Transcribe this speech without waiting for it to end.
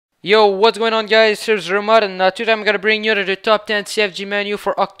Yo, what's going on, guys? Here's Ramad, and today I'm gonna bring you to the top 10 CFG menu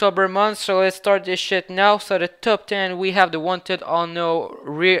for October month. So let's start this shit now. So the top 10, we have the WantedUnknown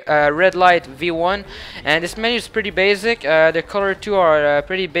RedLight V1, and this menu is pretty basic. The color too are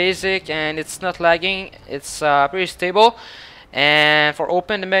pretty basic, and it's not lagging. It's pretty stable. And for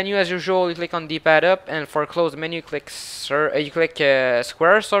open the menu, as usual, you click on D-pad up, and for close the menu, you click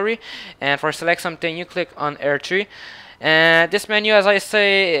square, sorry. And for select something, you click on R3. And this menu, as I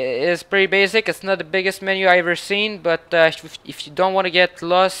say, is pretty basic. It's not the biggest menu I've ever seen, but if you don't want to get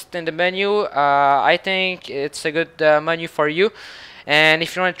lost in the menu, I think it's a good menu for you. And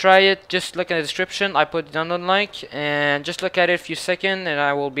if you want to try it, just look in the description. I put the download link, and just look at it a few seconds, and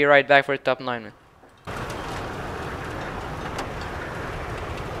I will be right back for the top 9, man.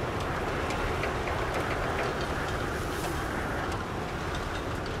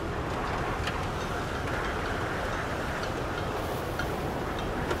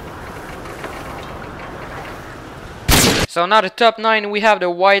 So now the top 9, we have the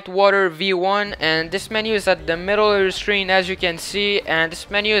WhiteWater V1, and this menu is at the middle of the screen, as you can see, and this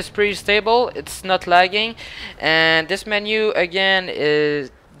menu is pretty stable. It's not lagging, and this menu again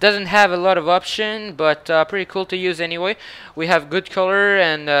doesn't have a lot of option, but pretty cool to use anyway. We have good color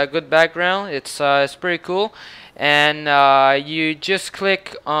and good background. It's pretty cool, and you just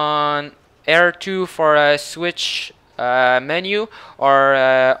click on R2 for a switch menu, or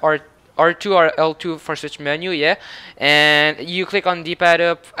R2 or L2 for switch menu, yeah. And you click on D-pad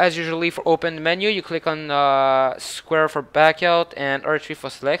up as usually for open the menu. You click on square for back out, and R3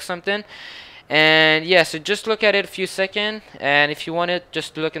 for select something. And yeah, so just look at it a few seconds, and if you want it,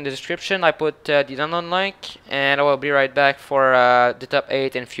 just look in the description. I put the download link, and I will be right back for the top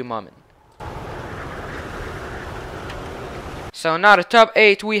 8 in a few moments. So now the top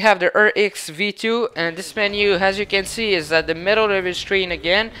 8, we have the V2, and this menu, as you can see, is at the middle of the screen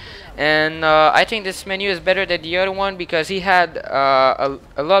again. And I think this menu is better than the other one because he had a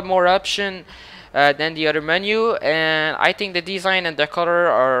lot more option than the other menu, and I think the design and the color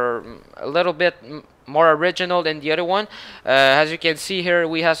are a little bit more original than the other one. As you can see here,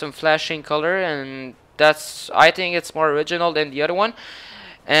 we have some flashing color, and I think it's more original than the other one.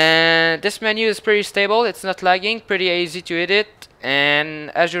 And this menu is pretty stable. It's not lagging, pretty easy to edit. And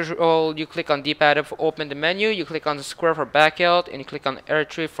as usual, you click on D-pad up for open the menu, you click on the square for back out, and you click on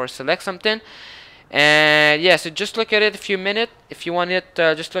R3 for select something. And yeah, so just look at it a few minutes. If you want it,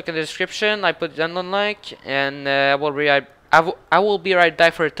 just look in the description. I put the download link, and I will be right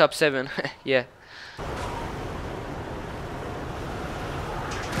back for the top 7. Yeah.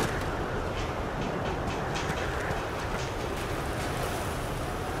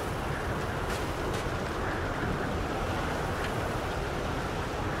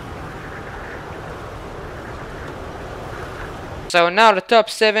 So now the top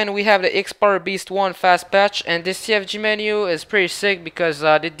 7, we have the xPowerMods 1 fast patch, and this CFG menu is pretty sick because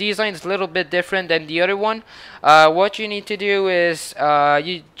the design is a little bit different than the other one. What you need to do is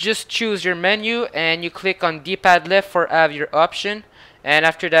you just choose your menu and you click on D-pad left for have your option, and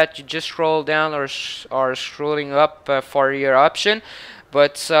after that you just scroll down or scrolling up for your option.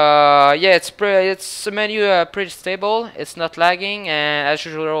 But yeah, it's a menu pretty stable. It's not lagging, and as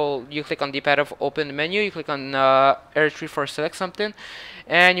usual, you click on D-pad of open the menu. You click on R3 for select something,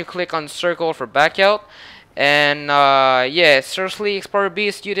 and you click on circle for back out. And yeah, seriously,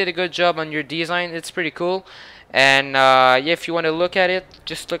 xPowerMods, you did a good job on your design. It's pretty cool. And yeah, if you want to look at it,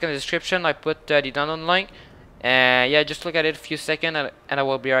 just look in the description. I put the download link. And yeah, just look at it a few seconds, and I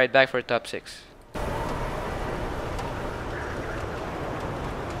will be right back for the top 6.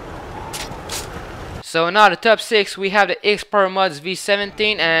 So now the top 6, we have the xPowerMods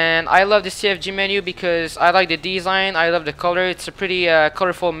V10, and I love the CFG menu because I like the design, I love the color. It's a pretty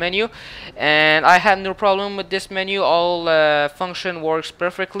colorful menu, and I have no problem with this menu. All function works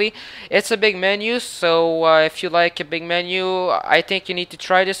perfectly. It's a big menu, so if you like a big menu, I think you need to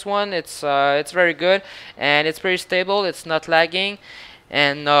try this one. It's very good, and it's pretty stable. It's not lagging.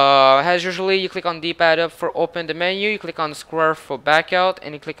 And as usually, you click on D-pad up for open the menu, you click on square for back out,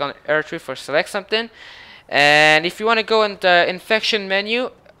 and you click on R3 for select something. And if you want to go in the infection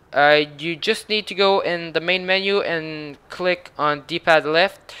menu, you just need to go in the main menu and click on D-pad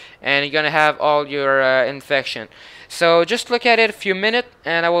left, and you're gonna have all your infection. So just look at it a few minutes,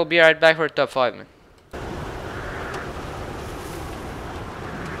 and I will be right back for top 5, man.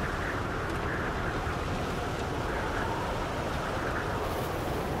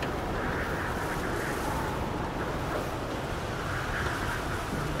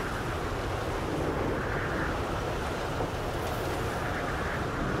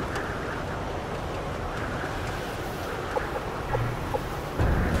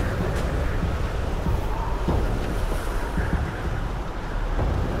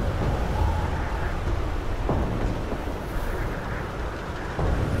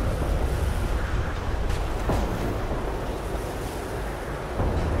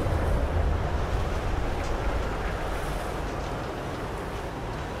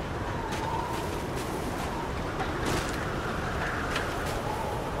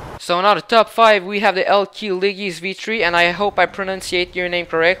 So now the top 5, we have the WantedUnknown V3, and I hope I pronunciate your name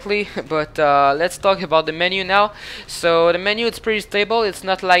correctly, but let's talk about the menu now. So the menu, it's pretty stable, it's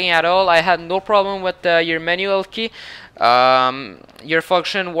not lagging at all. I had no problem with your menu key. Your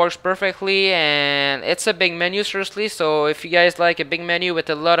function works perfectly, and it's a big menu, seriously. So if you guys like a big menu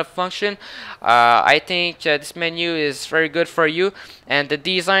with a lot of function, I think this menu is very good for you. And the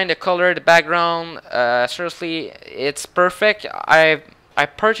design, the color, the background, seriously, it's perfect. I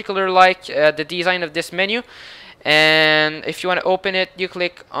particularly like the design of this menu. And if you want to open it, you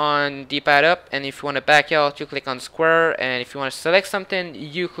click on D-pad up, and if you want to back out, you click on square, and if you want to select something,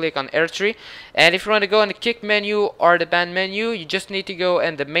 you click on R3. And if you want to go in the kick menu or the band menu, you just need to go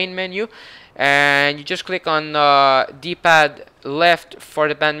in the main menu, and you just click on D-pad left for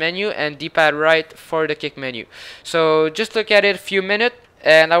the band menu and D-pad right for the kick menu. So just look at it a few minutes,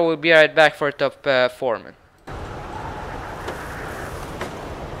 and I will be right back for top 4, man.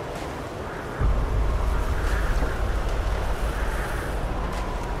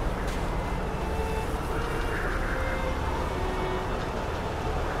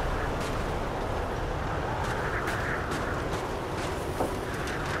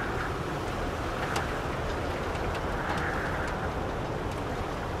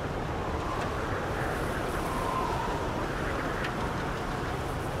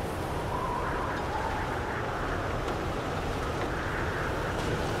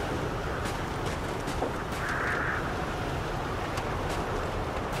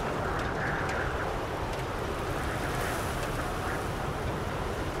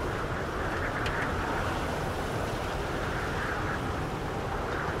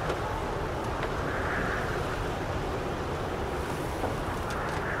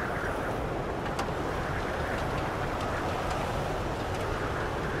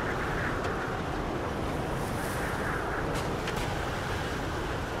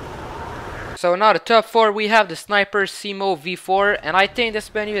 So now the top 4, we have the Sniper CMO V4, and I think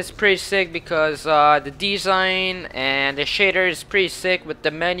this menu is pretty sick because the design and the shader is pretty sick with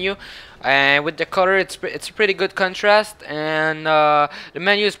the menu, and with the color it's a pretty good contrast, and the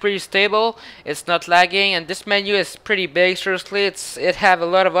menu is pretty stable, it's not lagging, and this menu is pretty big. Seriously, it have a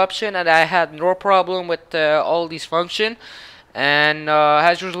lot of options, and I had no problem with all these functions. And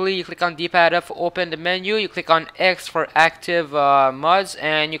as usually, you click on D-pad up for open the menu, you click on X for active mods,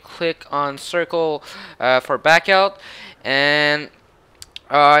 and you click on circle for back out. And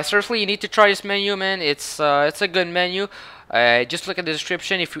seriously, you need to try this menu, man. It's a good menu. Just look at the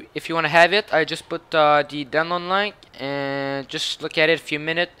description if you want to have it. I just put the download link, and just look at it a few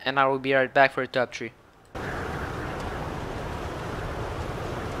minutes, and I will be right back for the top 3.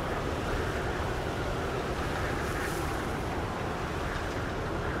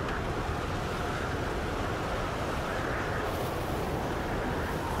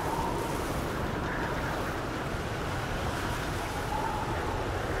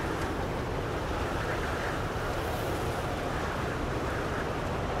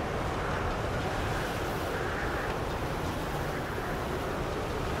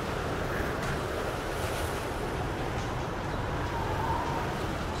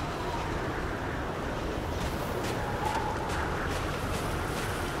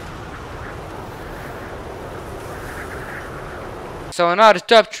 So now the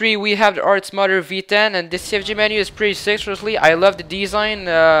top 3, we have the ArTzMoDDeR V10, and this CFG menu is pretty sick. Seriously, I love the design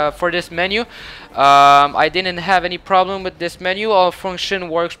for this menu. I didn't have any problem with this menu. All function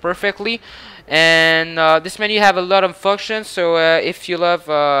works perfectly, and this menu have a lot of functions. So if you love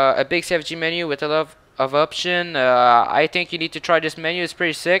a big CFG menu with a lot of option, I think you need to try this menu. It's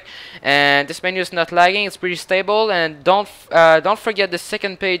pretty sick, and this menu is not lagging, it's pretty stable. And don't forget the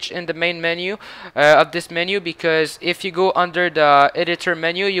second page in the main menu of this menu, because if you go under the editor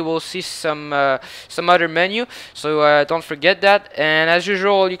menu, you will see some other menu, so don't forget that. And as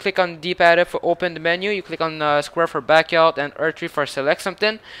usual, you click on D-pad for open the menu, you click on square for back out, and R3 for select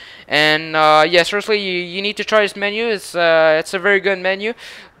something. And yeah, seriously, you need to try this menu. It's a very good menu.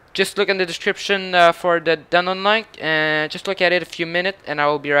 Just look in the description for the download link, and just look at it a few minutes, and I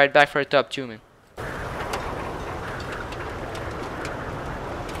will be right back for the top 2, man.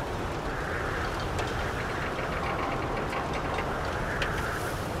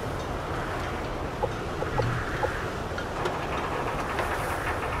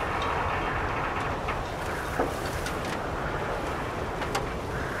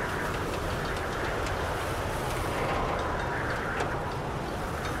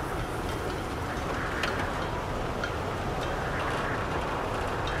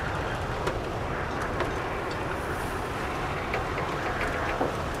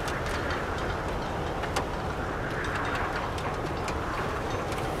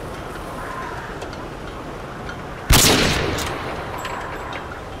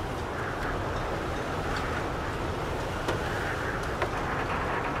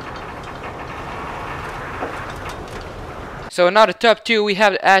 So now the top 2, we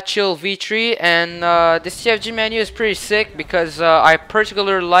have the Achils V3, and the CFG menu is pretty sick because I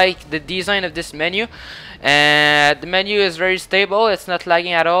particularly like the design of this menu. And the menu is very stable, it's not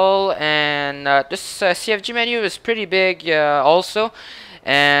lagging at all, and this CFG menu is pretty big also.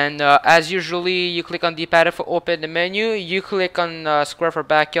 And as usually, you click on D-pad for open the menu, you click on square for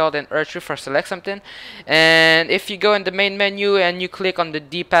backyard and R3 for select something. And if you go in the main menu and you click on the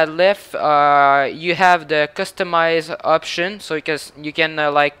D-pad left, you have the customize option, so you can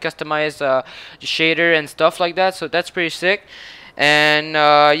like customize the shader and stuff like that, so that's pretty sick. And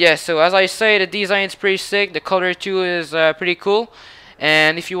yeah, so as I say, the design is pretty sick, the color too is pretty cool.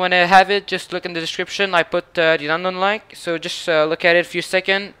 And if you want to have it, just look in the description. I put the unknown link, so just look at it a few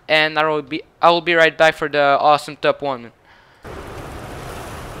seconds, and I will be right back for the awesome top 1.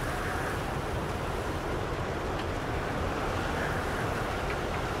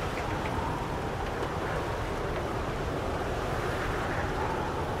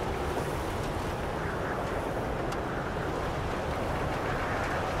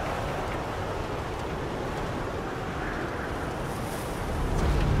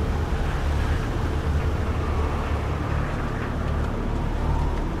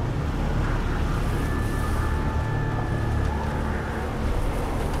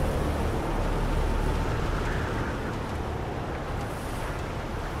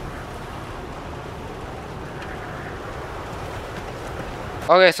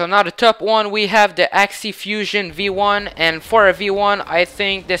 Okay, so now the top 1, we have the ExiFusionZz V1, and for a V1, I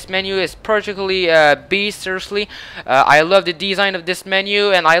think this menu is particularly beast, seriously. I love the design of this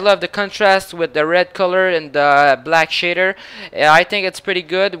menu, and I love the contrast with the red color and the black shader. I think it's pretty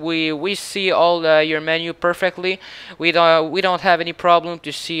good. We see all your menu perfectly. We don't have any problem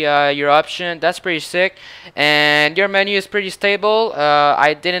to see your option. That's pretty sick, and your menu is pretty stable.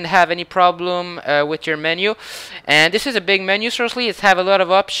 I didn't have any problem with your menu, and this is a big menu, seriously. It's have a lot of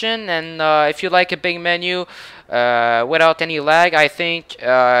option, and if you like a big menu without any lag, I think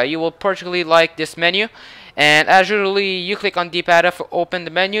you will particularly like this menu. And as usually, you click on D-pad for open the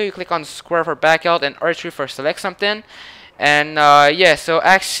menu, you click on square for backout and R3 for select something. And yeah, so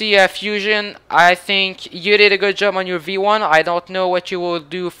ExiFusion, I think you did a good job on your V1. I don't know what you will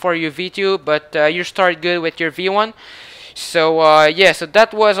do for your V2, but you start good with your V1. So yeah, so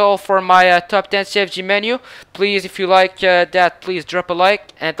that was all for my top 10 CFG menu. Please, if you like that, please drop a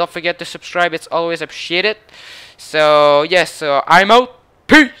like, and don't forget to subscribe. It's always appreciated. So yes, so I'm out.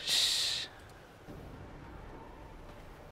 Peace.